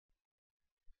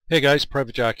Hey guys,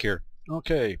 Private Jack here.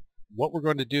 Okay, what we're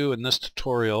going to do in this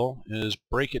tutorial is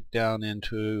break it down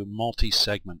into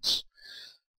multi-segments.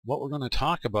 What we're going to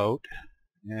talk about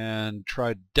and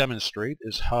try to demonstrate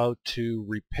is how to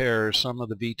repair some of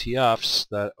the VTFs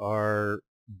that are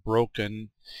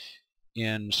broken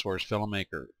in Source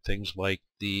FilmMaker. Things like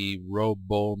the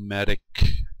Robotic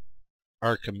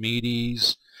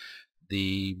Archimedes,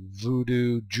 the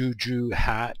VooDoo JuJu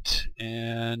hat,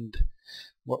 and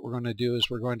what we're going to do is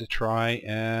we're going to try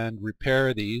and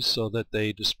repair these so that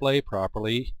they display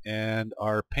properly and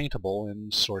are paintable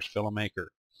in Source FilmMaker.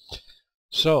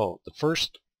 So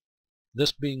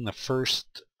this being the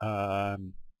first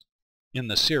in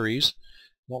the series,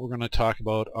 what we're going to talk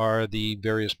about are the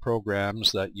various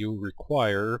programs that you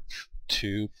require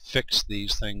to fix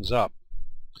these things up.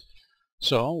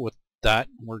 So with that,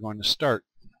 we're going to start.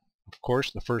 Of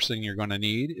course, the first thing you're going to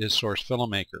need is Source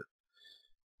FilmMaker.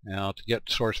 Now, to get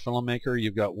Source FilmMaker,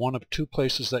 you've got one of two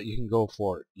places that you can go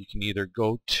for it. You can either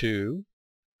go to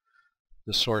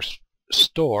the Source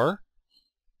Store,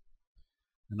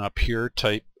 and up here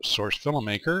type Source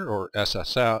FilmMaker or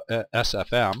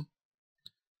SFM,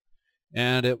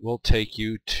 and it will take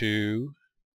you to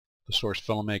the Source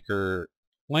FilmMaker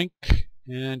link,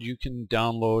 and you can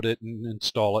download it and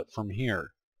install it from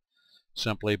here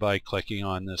simply by clicking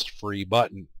on this free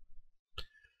button.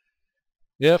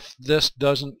 If this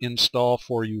doesn't install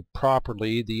for you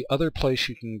properly, the other place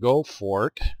you can go for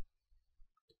it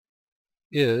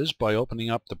is by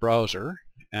opening up the browser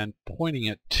and pointing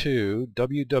it to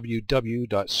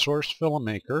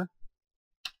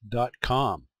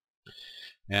www.sourcefilmmaker.com.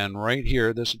 And right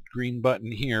here, this green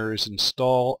button here is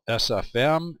Install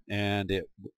SFM, and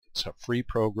it's a free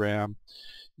program.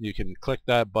 You can click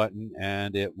that button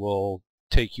and it will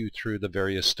take you through the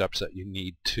various steps that you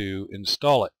need to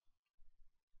install it.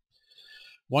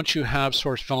 Once you have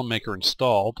Source FilmMaker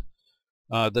installed,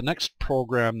 the next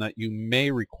program that you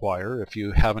may require, if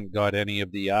you haven't got any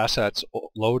of the assets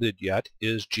loaded yet,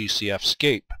 is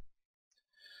GCFscape.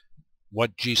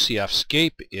 What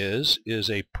GCFscape is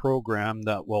a program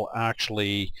that will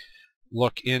actually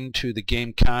look into the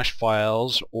game cache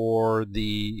files or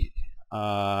the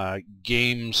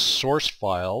game source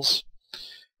files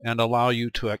and allow you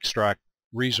to extract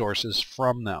resources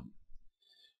from them.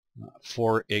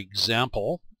 For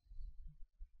example,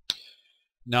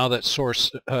 now that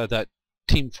that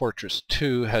Team Fortress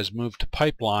 2 has moved to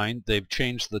Pipeline, they've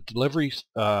changed the delivery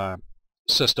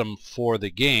system for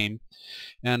the game,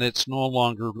 and it's no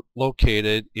longer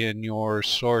located in your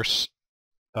source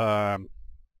apps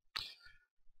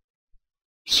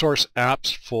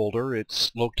folder.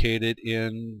 It's located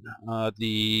in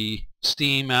the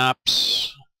Steam Apps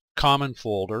Common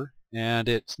folder, and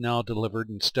it's now delivered,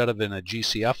 instead of in a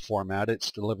GCF format, it's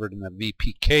delivered in a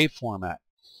VPK format.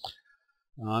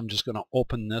 I'm just going to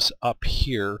open this up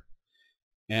here,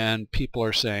 and people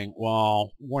are saying,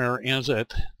 well, where is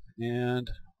it? And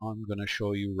I'm going to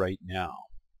show you right now.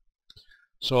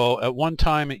 So at one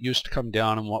time it used to come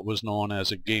down in what was known as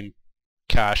a game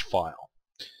cache file.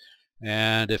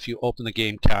 And if you open the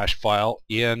game cache file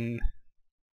in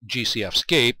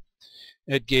GCFscape,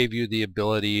 it gave you the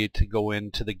ability to go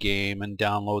into the game and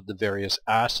download the various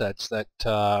assets that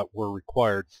were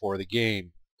required for the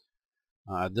game.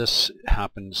 This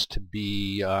happens to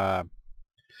be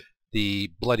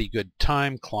the Bloody Good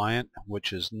Time client,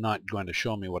 which is not going to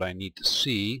show me what I need to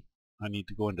see. I need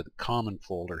to go into the common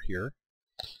folder here.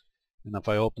 And if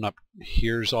I open up,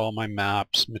 here's all my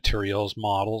maps, materials,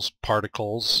 models,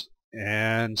 particles,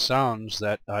 and sounds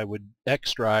that I would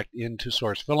extract into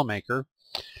Source FilmMaker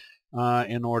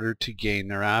in order to gain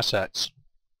their assets.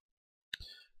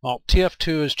 Well,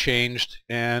 TF2 has changed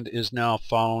and is now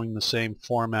following the same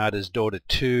format as Dota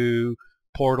 2,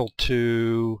 Portal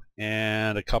 2,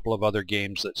 and a couple of other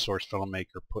games that Source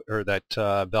FilmMaker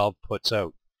Valve puts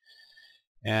out.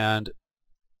 And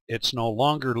it's no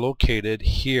longer located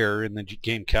here in the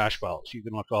game cache files. You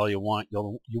can look all you want,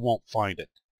 you won't find it.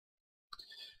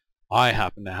 I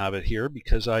happen to have it here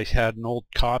because I had an old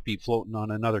copy floating on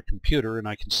another computer, and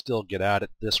I can still get at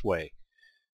it this way.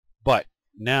 But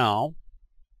now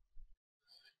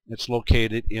it's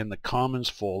located in the Commons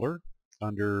folder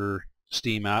under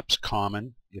Steam Apps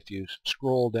Common. If you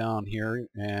scroll down here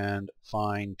and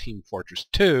find Team Fortress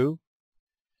 2,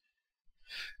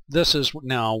 this is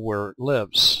now where it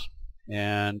lives.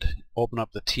 And open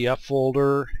up the TF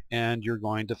folder, and you're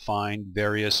going to find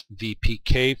various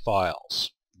VPK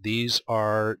files. These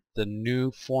are the new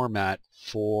format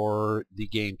for the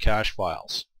game cache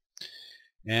files.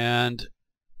 And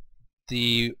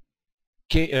the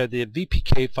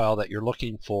VPK file that you're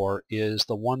looking for is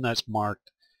the one that's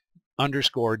marked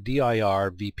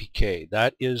 .dir VPK.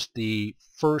 That is the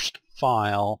first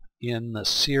file in the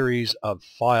series of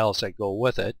files that go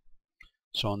with it.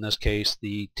 So in this case,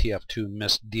 the TF2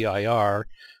 misdir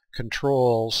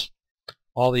controls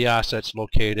all the assets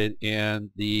located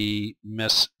in the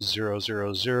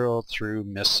mis000 through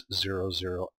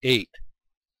mis008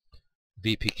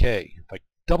 VPK. If I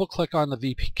double click on the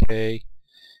VPK,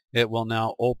 it will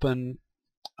now open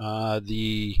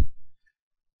the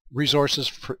resources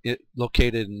for it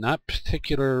located in that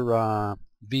particular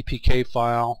VPK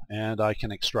file, and I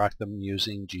can extract them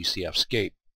using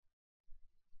GCFscape.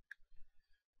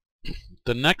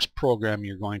 The next program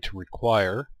you're going to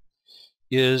require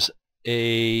is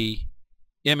a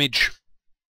image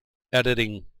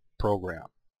editing program,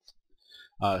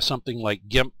 something like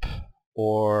GIMP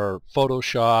or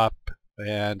Photoshop,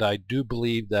 and I do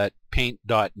believe that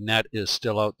Paint.net is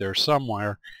still out there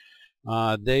somewhere.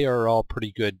 They are all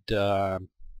pretty good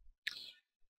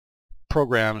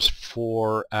programs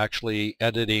for actually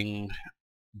editing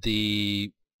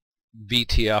the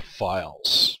VTF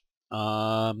files.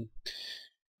 The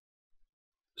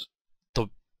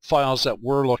files that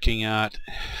we're looking at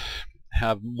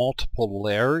have multiple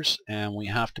layers, and we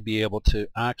have to be able to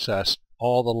access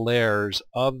all the layers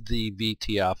of the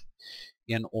VTF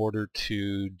in order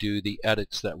to do the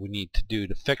edits that we need to do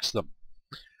to fix them.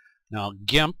 Now,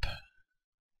 GIMP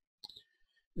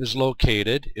is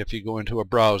located, if you go into a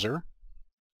browser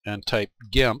and type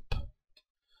GIMP,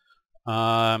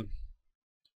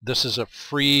 this is a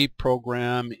free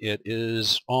program. It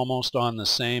is almost on the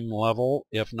same level,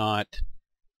 if not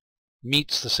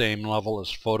meets the same level as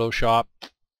Photoshop,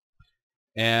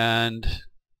 and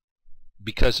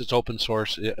because it's open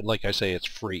source, like I say, it's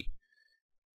free.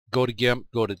 Go to GIMP,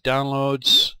 go to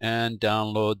downloads, and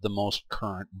download the most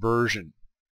current version.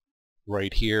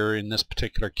 Right here in this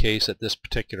particular case, at this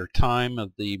particular time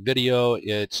of the video,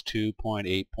 it's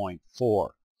 2.8.4.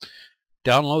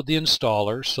 Download the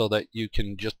installer so that you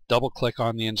can just double click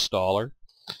on the installer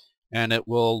and it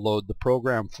will load the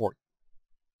program for you.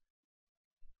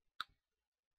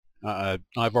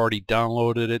 I've already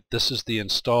downloaded it. This is the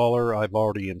installer. I've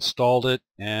already installed it,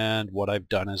 and what I've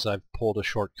done is I've pulled a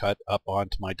shortcut up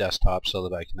onto my desktop so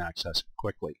that I can access it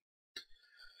quickly.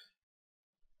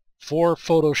 For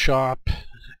Photoshop,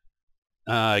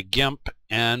 GIMP,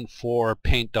 and for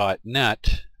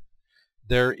Paint.net,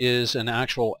 there is an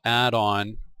actual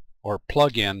add-on or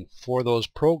plugin for those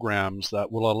programs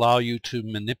that will allow you to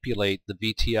manipulate the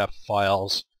VTF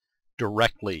files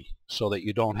directly, so that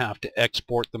you don't have to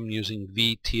export them using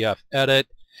VTF edit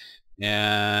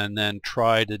and then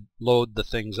try to load the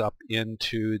things up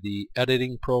into the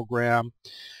editing program.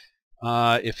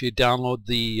 If you download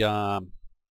the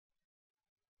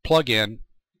plugin,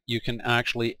 you can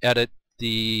actually edit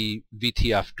the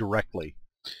VTF directly.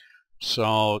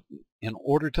 So in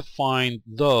order to find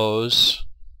those,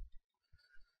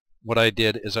 what I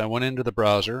did is I went into the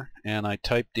browser and I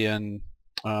typed in,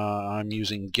 I'm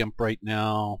using GIMP right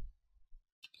now,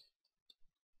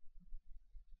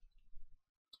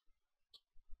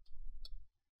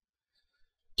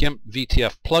 GIMP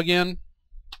VTF Plugin,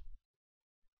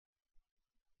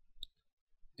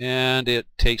 and it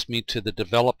takes me to the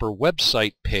developer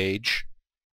website page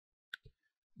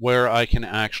where I can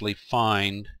actually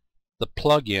find the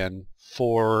plugin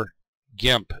for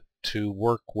GIMP to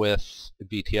work with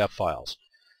VTF files.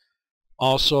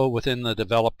 Also within the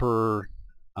developer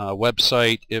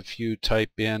website, if you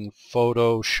type in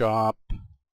Photoshop,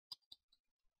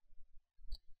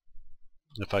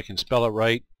 if I can spell it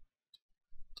right,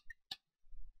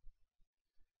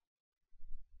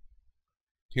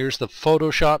 here's the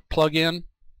Photoshop plugin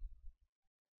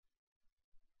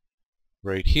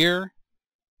right here.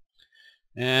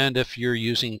 And if you're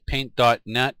using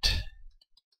Paint.net,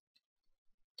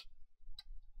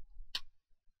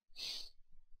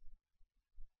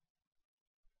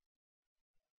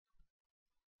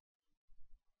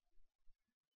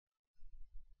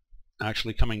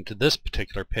 actually coming to this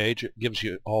particular page, it gives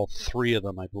you all three of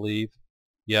them, I believe.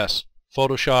 Yes,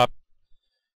 Photoshop,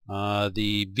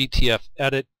 the VTF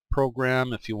edit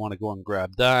program, if you want to go and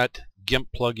grab that, GIMP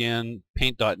plugin,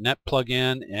 Paint.net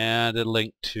plugin, and a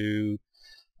link to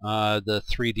the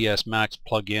 3ds Max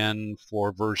plugin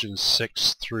for version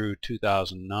 6 through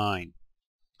 2009.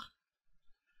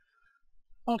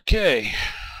 Okay,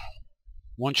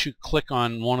 once you click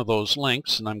on one of those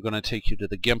links, and I'm going to take you to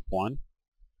the GIMP one,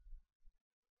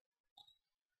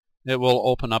 it will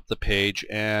open up the page,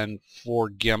 and for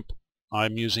GIMP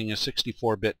I'm using a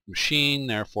 64-bit machine,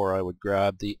 therefore I would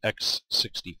grab the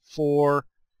x64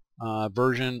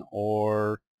 version,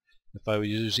 or If I was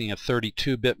using a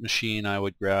 32-bit machine, I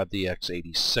would grab the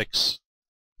x86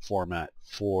 format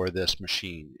for this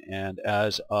machine. And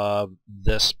as of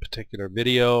this particular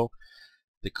video,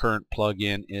 the current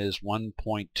plugin is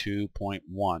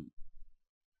 1.2.1.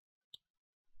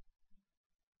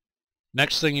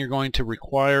 Next thing you're going to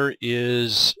require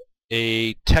is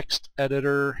a text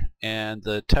editor, and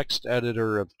the text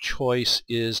editor of choice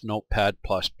is Notepad++.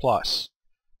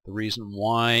 The reason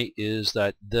why is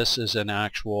that this is an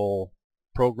actual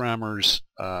programmer's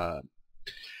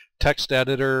text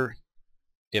editor.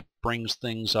 It brings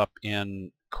things up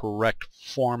in correct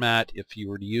format. If you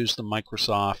were to use the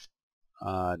Microsoft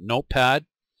Notepad,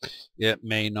 it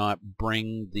may not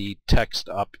bring the text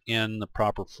up in the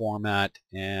proper format,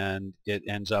 and it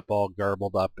ends up all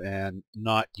garbled up and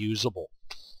not usable.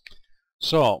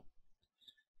 So,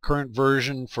 current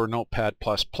version for Notepad++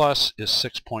 is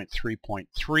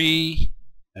 6.3.3.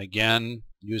 Again,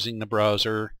 using the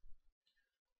browser.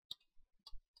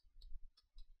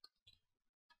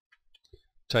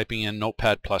 Typing in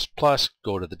Notepad++,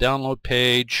 go to the download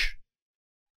page,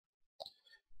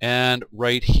 and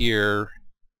right here,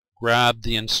 grab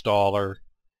the installer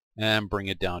and bring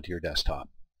it down to your desktop.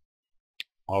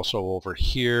 Also over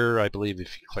here, I believe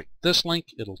if you click this link,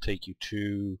 it'll take you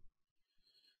to,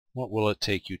 what will it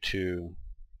take you to?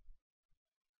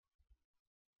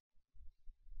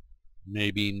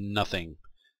 Maybe nothing.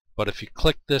 But if you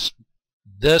click this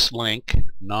link,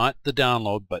 not the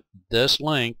download, but this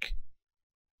link,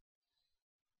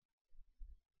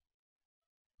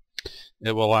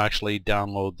 it will actually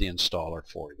download the installer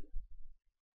for you.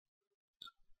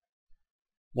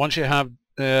 Once you have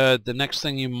the next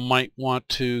thing you might want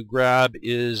to grab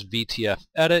is VTF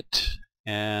Edit,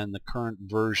 and the current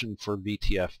version for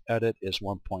VTF Edit is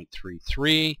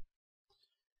 1.33.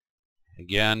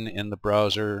 Again, in the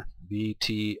browser,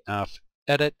 VTF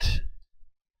Edit,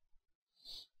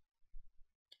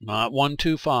 not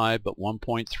 1.25 but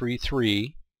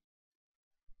 1.33.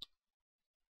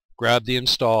 Grab the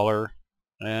installer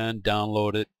and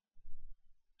download it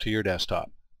to your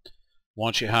desktop.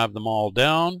 Once you have them all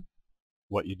down,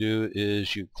 what you do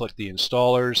is you click the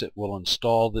installers. It will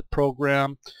install the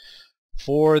program.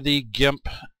 For the GIMP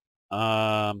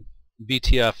VTF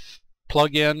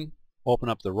plugin, open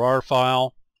up the RAR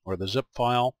file or the zip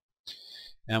file,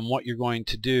 and what you're going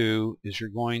to do is you're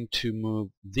going to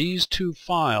move these two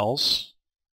files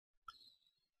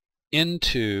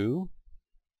into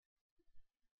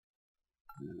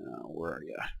where are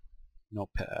you?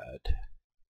 Notepad.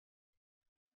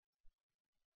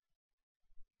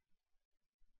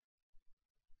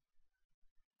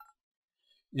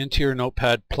 Into your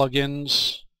Notepad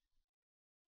plugins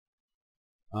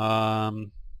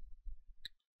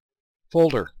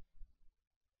folder.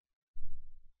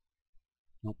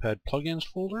 Notepad plugins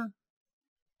folder.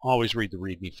 Always read the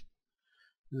README.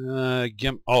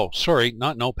 GIMP. Oh, sorry,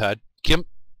 not Notepad. GIMP.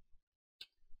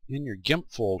 In your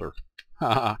GIMP folder.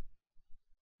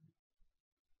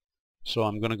 So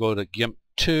I'm going to go to GIMP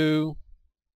 2.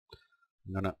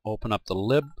 I'm going to open up the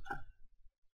lib.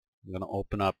 I'm going to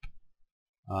open up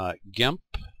GIMP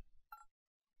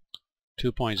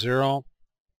 2.0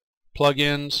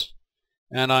 plugins,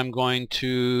 and I'm going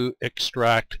to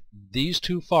extract these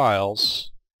two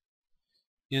files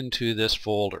into this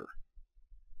folder.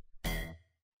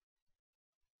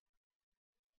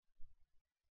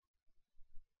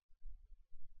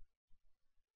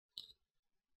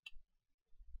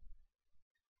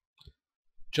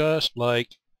 Just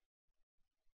like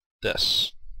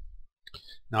this.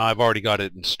 Now I've already got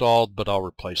it installed, but I'll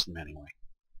replace them anyway.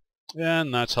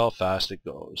 And that's how fast it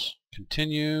goes.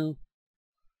 Continue,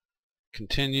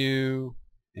 continue,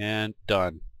 and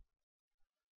done.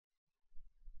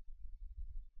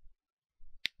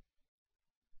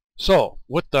 So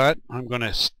with that, I'm going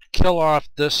to kill off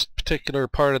this particular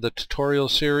part of the tutorial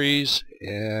series,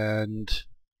 and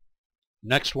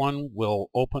next one will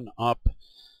open up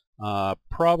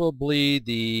probably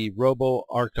the Robo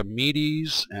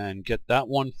Archimedes and get that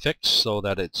one fixed so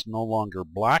that it's no longer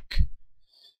black,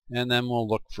 and then we'll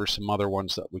look for some other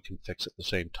ones that we can fix at the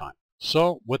same time.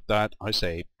 So with that, I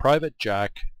say Private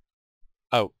Jack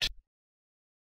out.